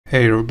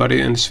Hey everybody,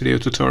 in this video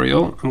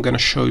tutorial I'm going to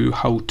show you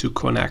how to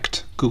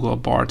connect Google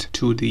Bard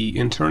to the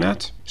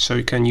internet. So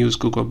you can use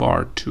Google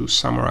Bard to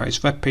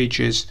summarize web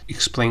pages,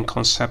 explain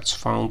concepts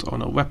found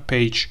on a web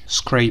page,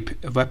 scrape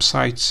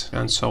websites,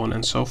 and so on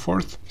and so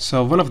forth.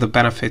 So one of the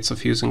benefits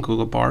of using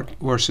Google Bard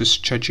versus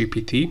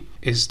ChatGPT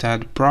is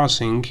that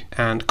browsing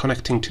and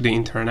connecting to the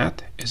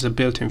internet is a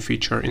built-in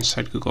feature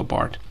inside Google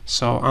Bard.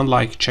 So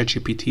unlike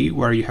ChatGPT,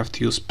 where you have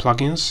to use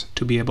plugins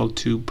to be able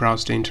to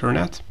browse the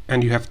internet,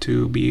 and you have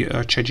to be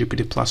a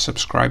ChatGPT Plus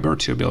subscriber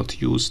to be able to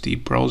use the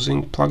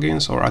browsing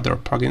plugins or other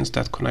plugins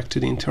that connect to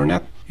the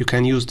internet, you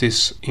can use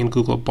this in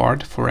Google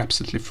Bard for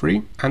absolutely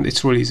free, and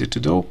it's really easy to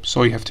do.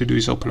 So all you have to do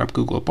is open up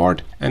Google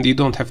Bard, and you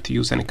don't have to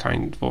use any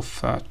kind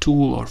of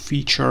tool or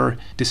feature.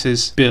 This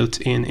is built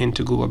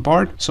into Google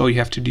Bard. So all you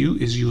have to do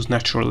is use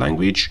natural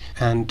language,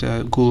 and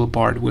Google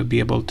Bard will be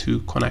able to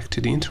connect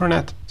to the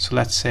internet. So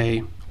let's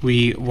say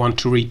we want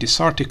to read this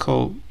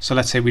article. So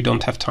let's say we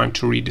don't have time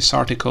to read this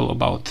article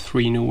about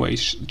 3 new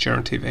ways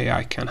generative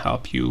AI can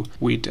help you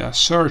with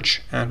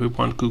search, and we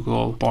want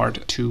Google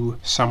Bard to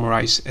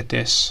summarize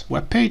this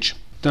web page.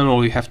 Then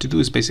all you have to do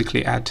is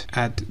basically add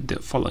the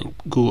following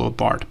Google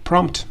Bard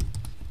prompt.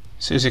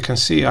 So as you can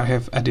see, I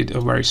have added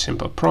a very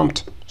simple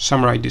prompt: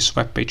 summarize this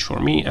web page for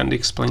me and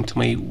explain to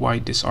me why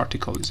this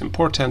article is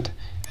important.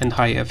 And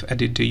I have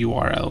added the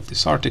URL of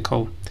this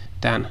article.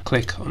 Then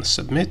click on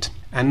submit.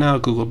 And now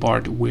Google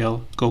Bard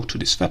will go to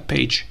this web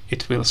page.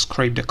 It will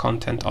scrape the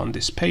content on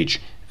this page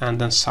and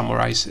then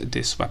summarize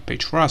this web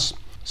page for us.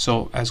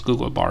 So as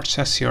Google Bard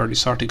says here,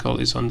 this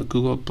article is on the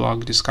Google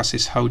blog,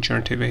 discusses how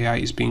generative AI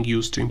is being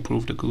used to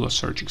improve the Google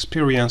search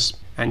experience,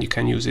 and you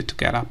can use it to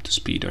get up to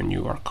speed on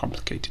new or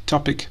complicated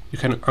topic. You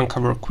can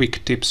uncover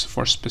quick tips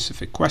for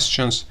specific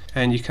questions,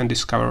 and you can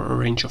discover a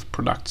range of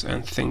products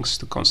and things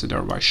to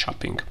consider while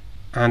shopping.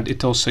 And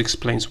it also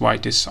explains why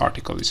this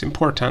article is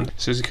important.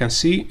 So as you can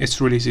see,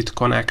 it's really easy to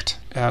connect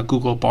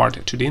Google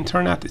Bard to the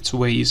internet. It's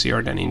way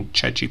easier than in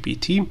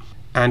ChatGPT,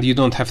 and you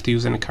don't have to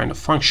use any kind of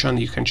function.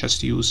 You can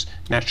just use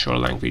natural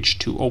language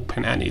to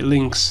open any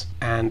links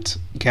and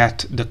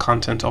get the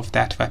content of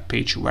that web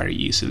page very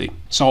easily.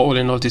 So all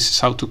in all, this is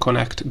how to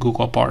connect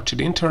Google Bard to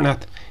the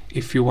internet.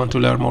 If you want to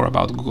learn more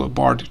about Google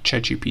Bard,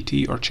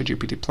 ChatGPT, or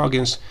ChatGPT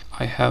plugins,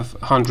 I have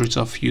hundreds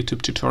of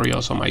YouTube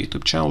tutorials on my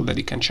YouTube channel that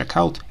you can check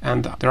out,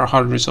 and there are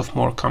hundreds of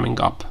more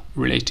coming up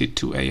related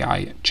to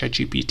AI,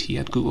 ChatGPT,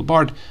 and Google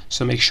Bard.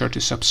 So make sure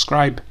to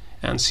subscribe,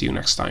 and see you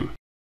next time.